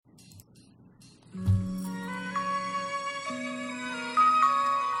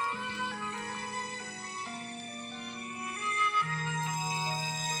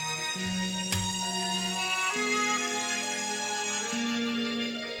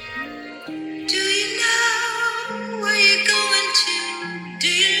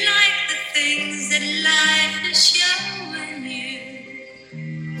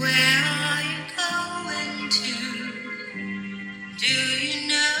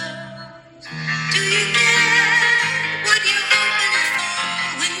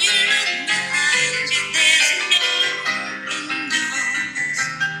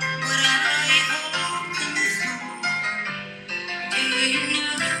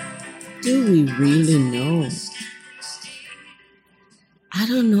Do we really know? I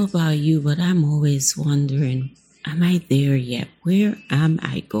don't know about you, but I'm always wondering, am I there yet? Where am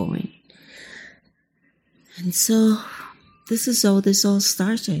I going? And so this is how this all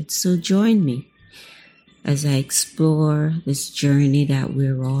started. So join me as I explore this journey that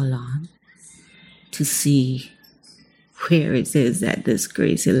we're all on to see where it is that this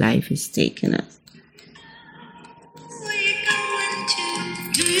crazy life is taking us.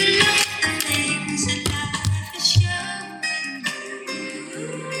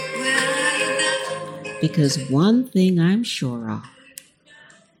 Because one thing I'm sure of,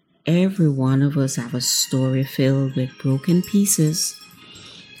 every one of us have a story filled with broken pieces,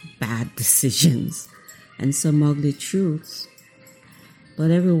 bad decisions, and some ugly truths. But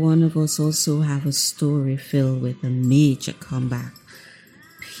every one of us also have a story filled with a major comeback,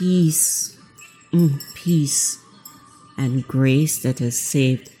 peace, and grace that has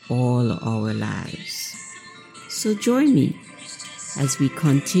saved all our lives. So join me as we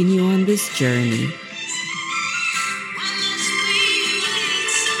continue on this journey.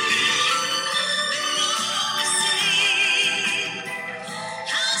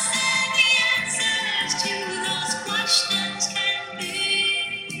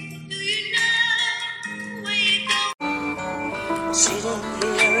 Sitting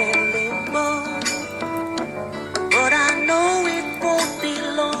here in limbo, but I know it won't be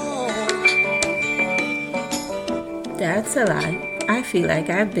long. That's a lie. I feel like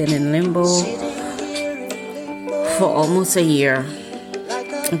I've been in limbo for almost a year.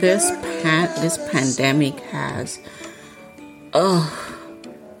 This pandemic has,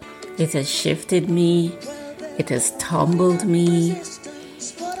 it has shifted me. It has tumbled me.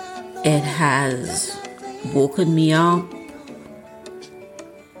 It has woken me up.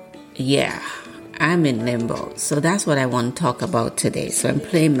 Yeah, I'm in limbo. So that's what I want to talk about today. So I'm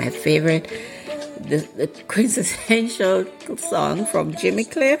playing my favorite, the quintessential song from Jimmy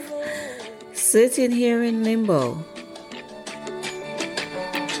Cliff, Sitting Here in Limbo.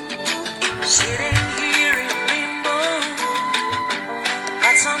 Sitting here in limbo,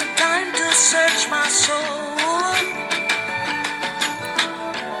 had some time to search my soul.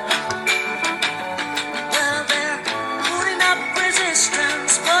 Well, they're putting up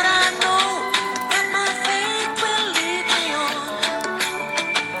resistance, but I know that my faith will lead me on.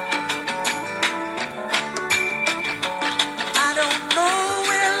 I don't know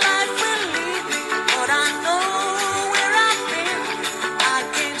where life will lead me, but I know where I've been. I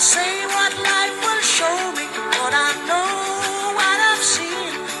can't say what life will show me, but I know what I've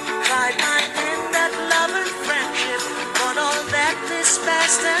seen. Tried my hand at love and friendship, but all that is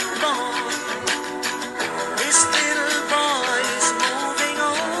past and gone. This little boy is moving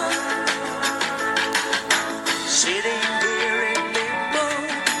on, sitting here in limbo,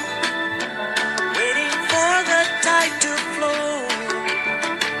 waiting for the tide to flow.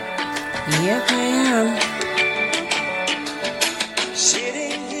 Yep, I am.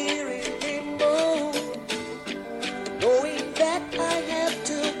 Sitting here in limbo, knowing that I have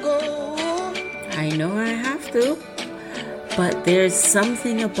to go. I know I have to. But there's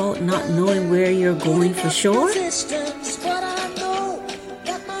something about not knowing where you're going for sure. Resistance, but I know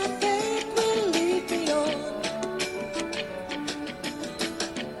that my faith will lead me on.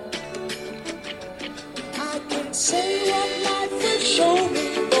 I can say what life will show me,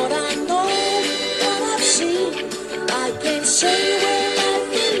 but I know what I've seen. I can't say where life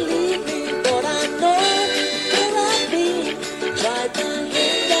will lead me, but I know where I've been. Tried my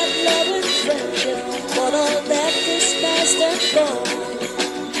hand at love and friendship, but all that is past and gone.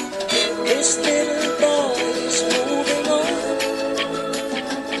 This little boy is moving on.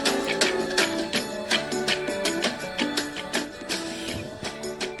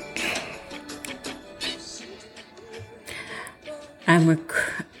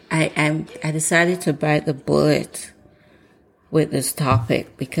 I decided to bite the bullet with this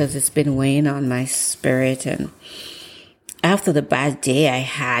topic because it's been weighing on my spirit, and after the bad day I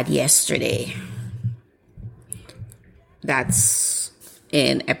had yesterday. That's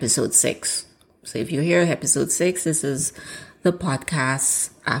in episode 6. So if you hear episode 6, this is the podcast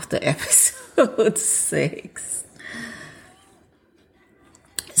after episode 6.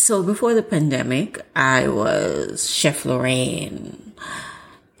 So before the pandemic, I was Chef Lorraine.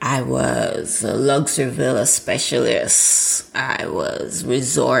 I was a luxury villa specialist. I was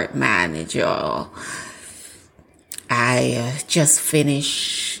resort manager. I just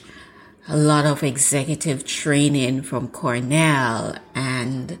finished a lot of executive training from Cornell,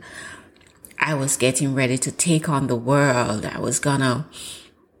 and I was getting ready to take on the world. I was gonna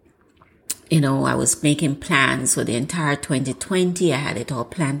I was making plans for the entire 2020. I had it all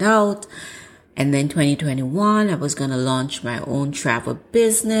planned out. And then 2021, I was going to launch my own travel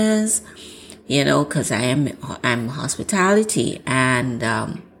business, because I'm hospitality. And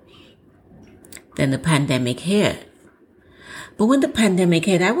then the pandemic hit. But when the pandemic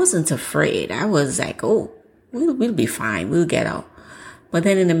hit, I wasn't afraid. I was like, oh, we'll be fine. We'll get out. But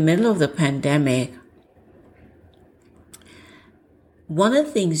then in the middle of the pandemic, one of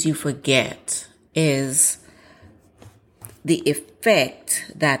the things you forget is the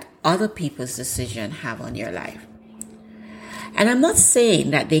effect that other people's decisions have on your life. And I'm not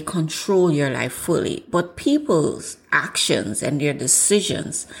saying that they control your life fully, but people's actions and their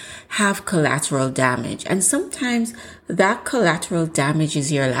decisions have collateral damage. And sometimes that collateral damage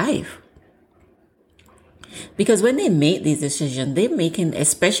is your life. Because when they make these decisions, they're making,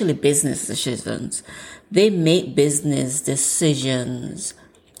 especially business decisions, they make business decisions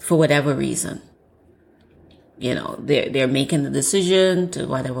for whatever reason. They're making the decision to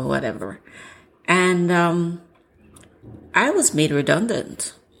whatever. And I was made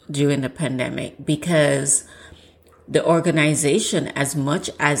redundant during the pandemic because the organization, as much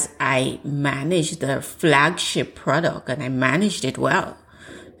as I managed the flagship product and I managed it well,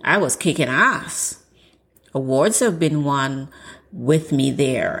 I was kicking ass. Awards have been won with me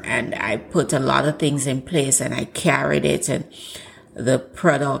there, and I put a lot of things in place and I carried it, and the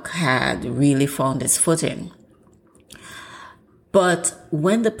product had really found its footing. But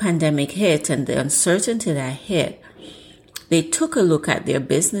when the pandemic hit and the uncertainty that hit, they took a look at their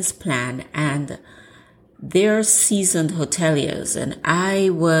business plan, and they're seasoned hoteliers, and I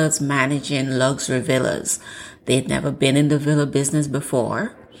was managing luxury villas. They'd never been in the villa business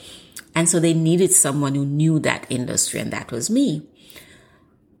before. And so they needed someone who knew that industry, and that was me.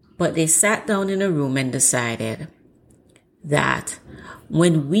 But they sat down in a room and decided that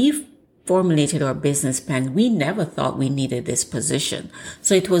when we formulated our business plan, we never thought we needed this position.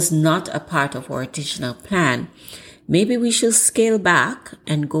 So it was not a part of our original plan. Maybe we should scale back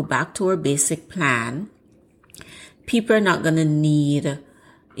and go back to our basic plan. People are not going to need,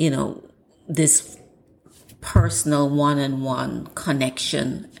 this personal one-on-one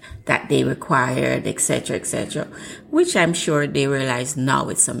connection that they required, etc., which I'm sure they realize now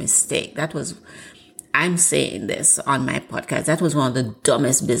it's a mistake. I'm saying this on my podcast. That was one of the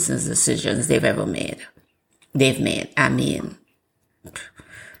dumbest business decisions they've ever made. I mean,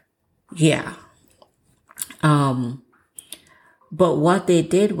 yeah. But what they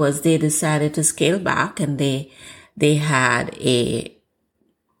did was they decided to scale back, and they had a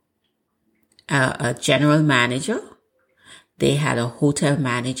general manager. They had a hotel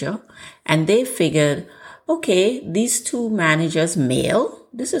manager, and they figured, okay, these two managers, male,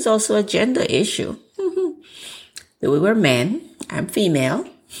 this is also a gender issue. We were men, I'm female.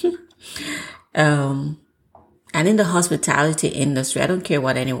 And in the hospitality industry, I don't care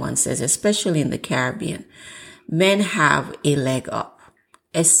what anyone says, especially in the Caribbean, men have a leg up,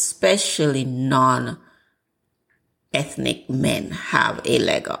 especially non-ethnic men have a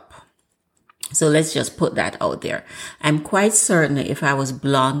leg up. So let's just put that out there. I'm quite certain if I was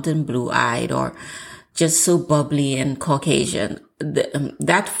blonde and blue-eyed or just so bubbly and Caucasian,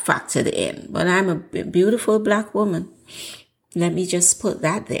 that factored in. But I'm a beautiful black woman. Let me just put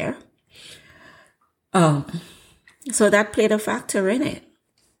that there. So that played a factor in it.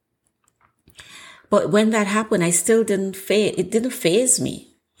 But when that happened, I still it didn't faze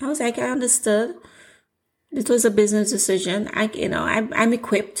me. I was like, I understood. It was a business decision. I'm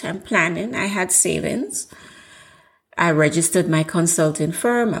equipped. I'm planning. I had savings. I registered my consulting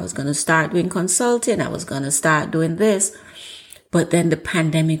firm. I was going to start doing consulting. I was going to start doing this. But then the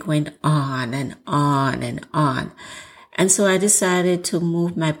pandemic went on and on and on. And so I decided to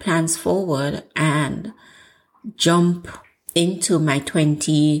move my plans forward and jump into my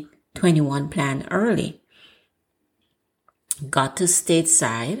 2021 plan early. Got to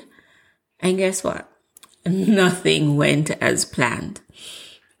stateside. And guess what? Nothing went as planned.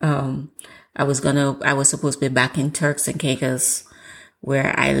 I was supposed to be back in Turks and Caicos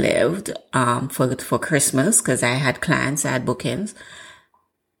where I lived, for Christmas, because I had clients, I had bookings.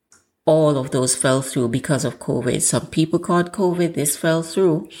 All of those fell through because of COVID. Some people caught COVID. This fell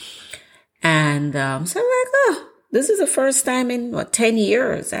through. And, so I'm like, this is the first time in 10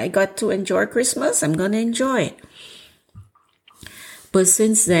 years I got to enjoy Christmas. I'm going to enjoy it. But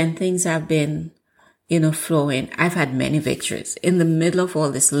since then, things have been, flowing. I've had many victories. In the middle of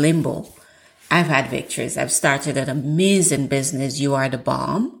all this limbo, I've had victories. I've started an amazing business, You Are the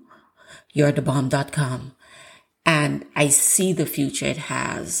Bomb, youarethebomb.com. And I see the future it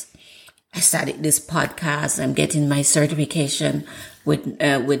has. I started this podcast. I'm getting my certification with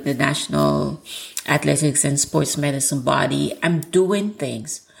the National Athletics and Sports Medicine Body. I'm doing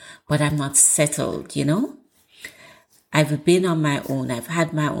things, but I'm not settled, you know? I've been on my own. I've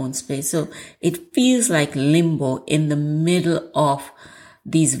had my own space. So it feels like limbo in the middle of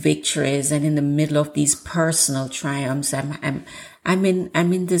these victories and in the middle of these personal triumphs. I'm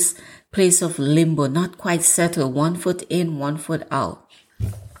in this place of limbo, not quite settled, 1 foot in, 1 foot out.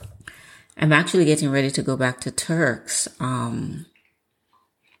 I'm actually getting ready to go back to Turks, in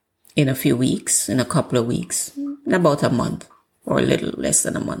a few weeks, in a couple of weeks, in about a month or a little less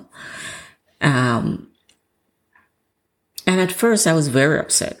than a month. And at first I was very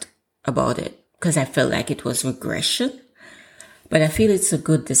upset about it because I felt like it was regression. But I feel it's a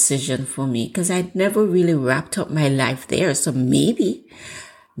good decision for me because I'd never really wrapped up my life there. So maybe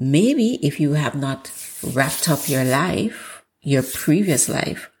if you have not wrapped up your life, your previous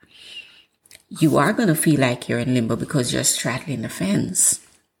life, you are going to feel like you're in limbo because you're straddling the fence.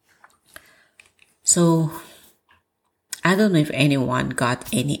 So I don't know if anyone got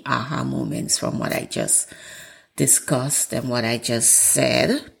any aha moments from what I just discussed and what I just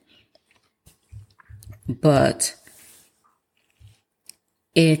said, but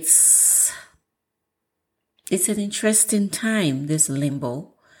it's an interesting time, this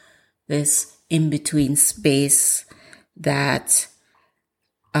limbo, this in-between space that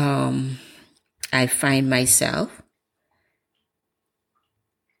I find myself.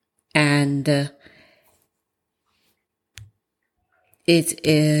 And it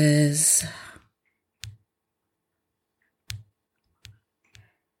is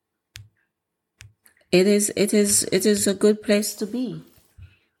a good place to be.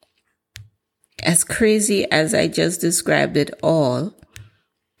 As crazy as I just described it all,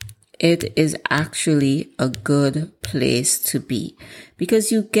 it is actually a good place to be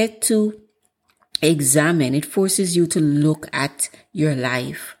because you get to examine. It forces you to look at your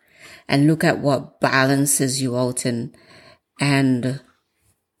life and look at what balances you out and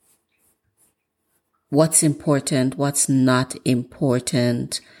what's important, what's not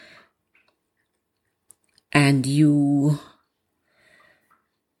important. And you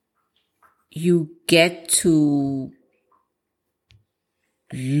get to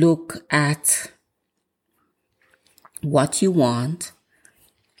look at what you want,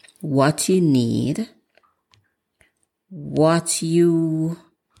 what you need, what you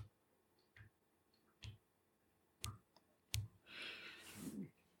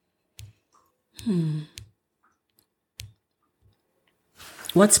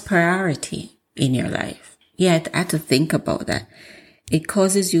what's priority in your life. Yeah, I had to think about that. It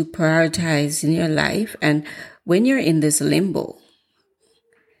causes you prioritize in your life. And when you're in this limbo,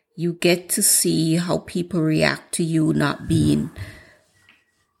 you get to see how people react to you not being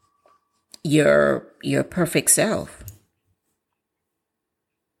your perfect self.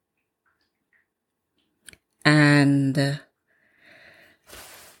 And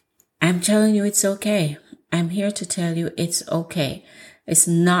I'm telling you, it's okay. I'm here to tell you it's okay.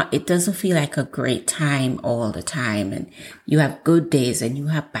 It doesn't feel like a great time all the time. And you have good days and you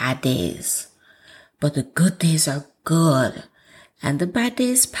have bad days. But the good days are good. And the bad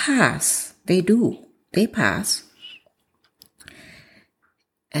days pass. They do. They pass.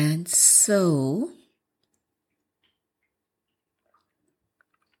 And so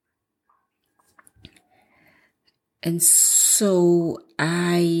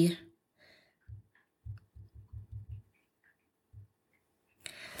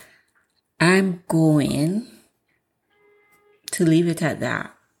I'm going to leave it at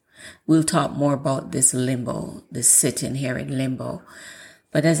that. We'll talk more about this limbo, this sitting here in limbo.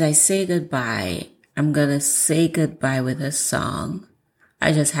 But as I say goodbye, I'm going to say goodbye with a song.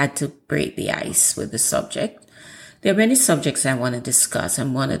 I just had to break the ice with the subject. There are many subjects I want to discuss. I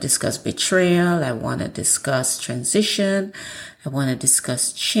want to discuss betrayal. I want to discuss transition. I want to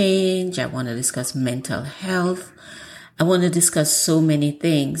discuss change. I want to discuss mental health. I want to discuss so many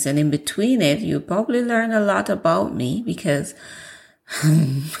things. And in between it, you'll probably learn a lot about me because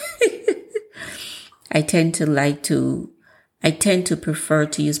I tend to prefer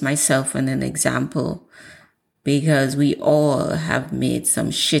to use myself as an example because we all have made some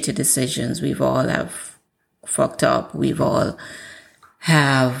shitty decisions. We've all have fucked up. We've all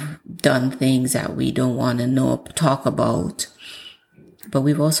have done things that we don't want to talk about. But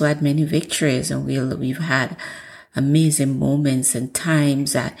we've also had many victories and we've had amazing moments and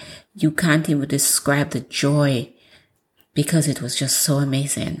times that you can't even describe the joy because it was just so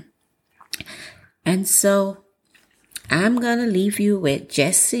amazing. And so I'm going to leave you with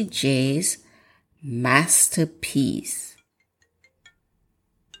Jessie J's Masterpiece.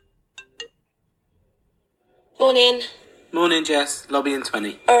 Morning. Morning, Jess. Lobby in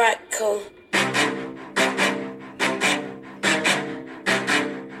 20. Alright, cool.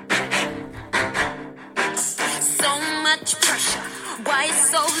 So much pressure. Why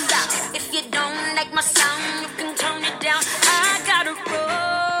it's so loud? If you don't like my sound, you can turn it down. I got a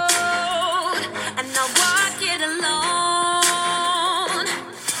road, and I walk it alone.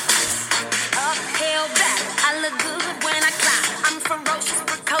 Uphill battle, I look good when I climb. I'm ferocious,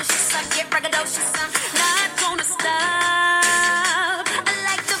 precocious, I get braggadocious. I'm not gonna stop. I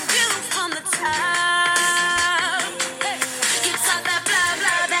like the view from the top. Hey. You talk that blah,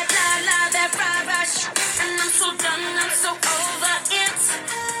 blah, that blah, blah, that rah, rush. And I'm so done, I'm so over it.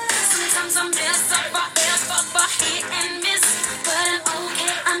 Sometimes I'm best up for hit and miss. But I'm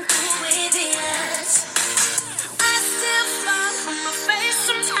okay, I'm cool with it. I still fall on my face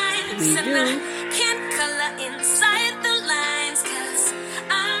sometimes. We And do. I can't color inside the lines. Cause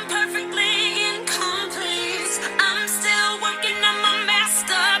I'm perfectly incomplete. I'm still working on my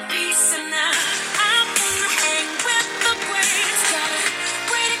masterpiece. And I wanna hang with the greats. Got a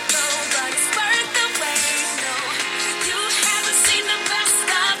way to go, but it's worth the wait. No, you haven't seen the best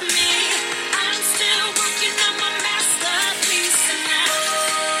of me. I'm still working on my masterpiece. And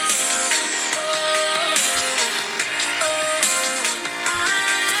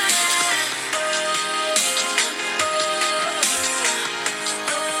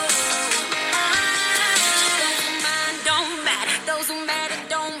don't matter. Those who matter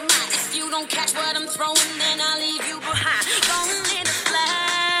don't mind. If you don't catch what I'm throwing, then I'll leave you behind. Gone in a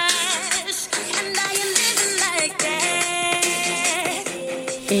flash, and I am living like that.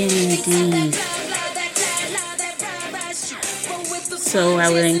 Indeed. So I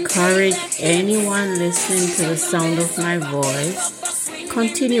will encourage anyone listening to the sound of my voice,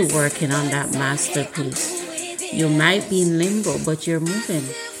 continue working on that masterpiece. You might be in limbo, but you're moving.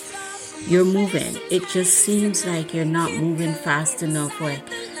 You're moving. It just seems like you're not moving fast enough. Like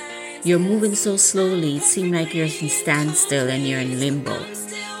you're moving so slowly, it seems like you're in standstill and you're in limbo.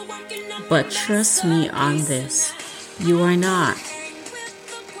 But trust me on this. You are not.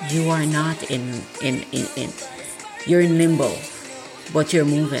 You are not in you're in limbo, but you're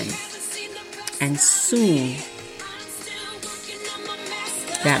moving. And soon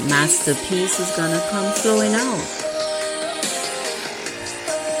that masterpiece is gonna come flowing out.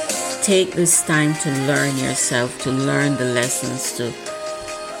 Take this time to learn yourself, to learn the lessons, to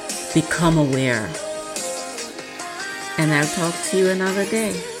become aware. And I'll talk to you another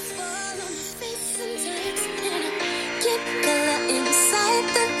day.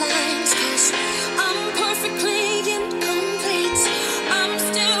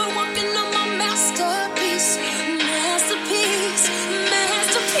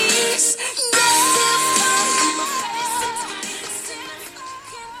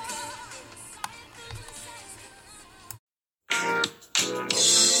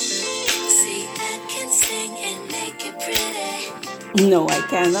 No, I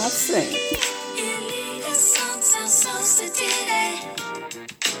cannot sing.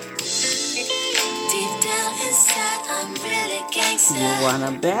 You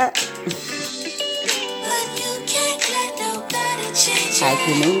wanna bet? I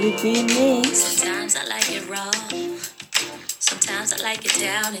can only be me. Sometimes I like it raw. Sometimes I like it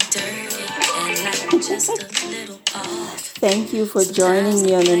down and dirty. And like just a little off. Thank you for joining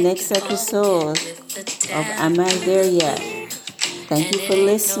me on the next episode of Am I There Yet? Thank you for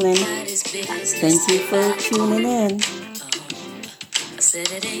listening. Thank you for tuning in.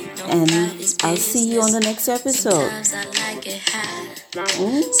 And I'll see you on the next episode.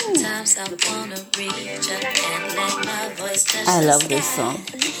 I love this song.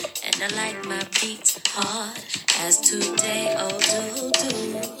 And I like my beats hard as today, oh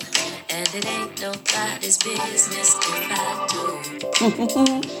do. And it ain't nobody's business if I do.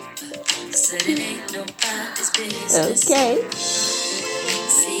 Said it ain't nobody's business. Okay.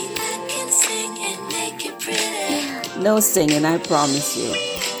 See, I can sing and make it pretty. No singing, I promise you.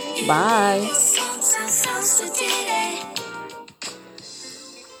 Bye.